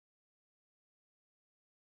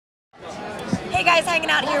Hey guys, hanging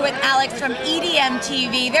out here with Alex from EDM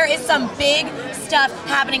TV. There is some big stuff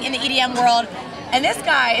happening in the EDM world, and this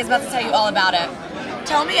guy is about to tell you all about it.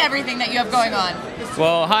 Tell me everything that you have going on.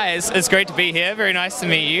 Well, hi, it's great to be here. Very nice to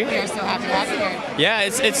meet you. We are so happy to have you here. Yeah,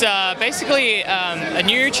 it's basically a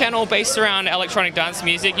new channel based around electronic dance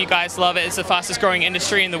music. You guys love it. It's the fastest growing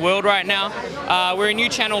industry in the world right now. We're a new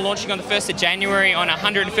channel launching on the 1st of January on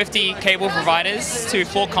 150 cable providers to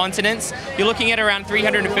 4 continents. You're looking at around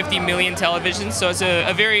 350 million televisions, so it's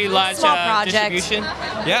a very large distribution.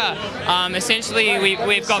 Yeah, essentially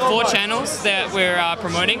we've got 4 channels that we're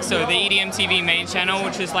promoting. So the EDM TV main channel,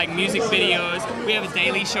 which is like music videos. We have a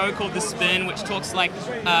daily show called The Spin, which talks like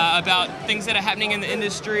about things that are happening in the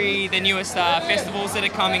industry, the newest festivals that are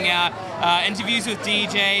coming out, interviews with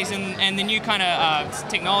DJs, and the new kind of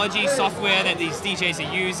technology, software that these DJs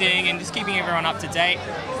are using, and just keeping everyone up to date.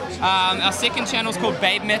 Our second channel is called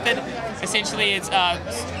Babe Method. Essentially, it's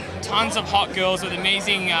tons of hot girls with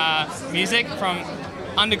amazing music from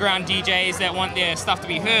underground DJs that want their stuff to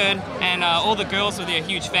be heard, and all the girls with their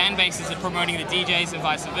huge fan bases are promoting the DJs and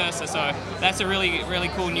vice versa. So that's a really, really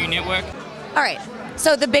cool new network. All right.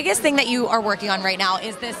 So the biggest thing that you are working on right now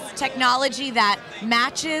is this technology that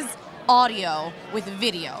matches audio with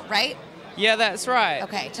video, right? Yeah, that's right.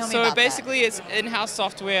 Okay, tell me about that. So basically it's in-house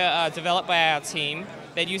software developed by our team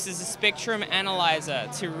that uses a spectrum analyzer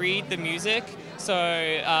to read the music. So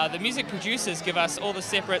the music producers give us all the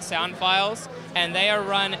separate sound files, and they are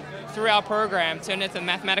run through our program, turned into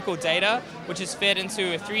mathematical data, which is fed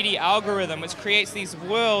into a 3D algorithm, which creates these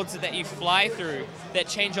worlds that you fly through that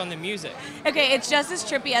change on the music. Okay, it's just as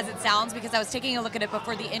trippy as it sounds, because I was taking a look at it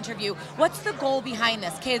before the interview. What's the goal behind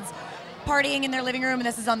this? Kids partying in their living room and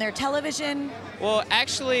this is on their television? Well,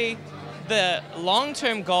 actually, the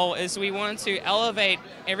long-term goal is we want to elevate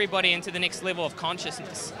everybody into the next level of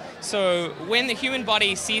consciousness. So when the human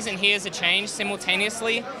body sees and hears a change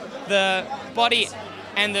simultaneously, the body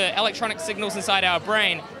and the electronic signals inside our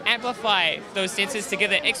brain amplify those senses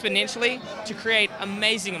together exponentially to create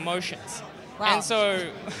amazing emotions. Wow. And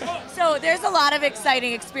so there's a lot of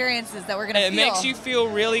exciting experiences that we're going to feel. It makes you feel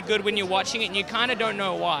really good when you're watching it, and you kind of don't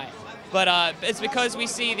know why. But it's because we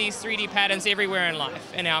see these 3D patterns everywhere in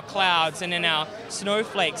life, in our clouds and in our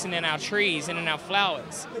snowflakes and in our trees and in our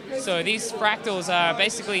flowers. So these fractals are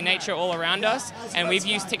basically nature all around us, and we've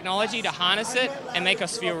used technology to harness it and make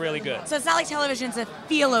us feel really good. So it's not like television's a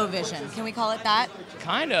feel-o-vision. Can we call it that?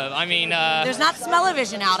 Kind of. I mean, there's not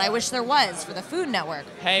smell-o-vision out. I wish there was for the Food Network.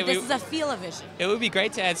 Hey, this is a feel-o-vision. It would be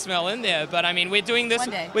great to add smell in there, but I mean, we're doing this. One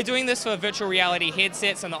day. We're doing this for virtual reality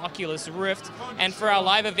headsets and the Oculus Rift, and for our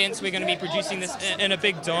live events, we're going to be producing this in a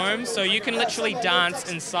big dome, so you can literally dance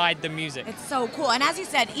inside the music. It's so cool. And as you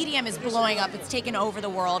said, EDM is blowing up. It's taken over the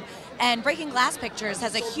world. And Breaking Glass Pictures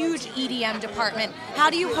has a huge EDM department. How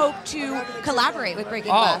do you hope to collaborate with Breaking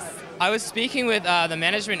Glass? I was speaking with the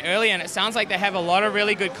management earlier, and it sounds like they have a lot of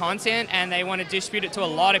really good content, and they want to distribute it to a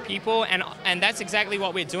lot of people, and that's exactly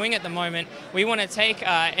what we're doing at the moment. We want to take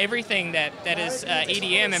everything that is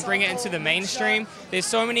EDM and bring it into the mainstream. There's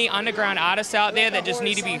so many underground artists out there that just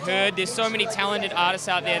need to be heard. There's so many talented artists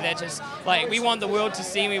out there that just, like, we want the world to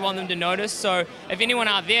see, we want them to notice. So if anyone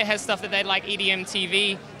out there has stuff that they'd like EDM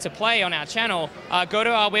TV to play on our channel, go to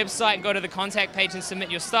our website, go to the contact page and submit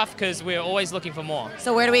your stuff, because we're always looking for more.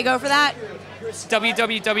 So where do we go for that?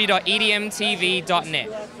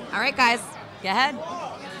 www.edmtv.net. All right, guys, go ahead.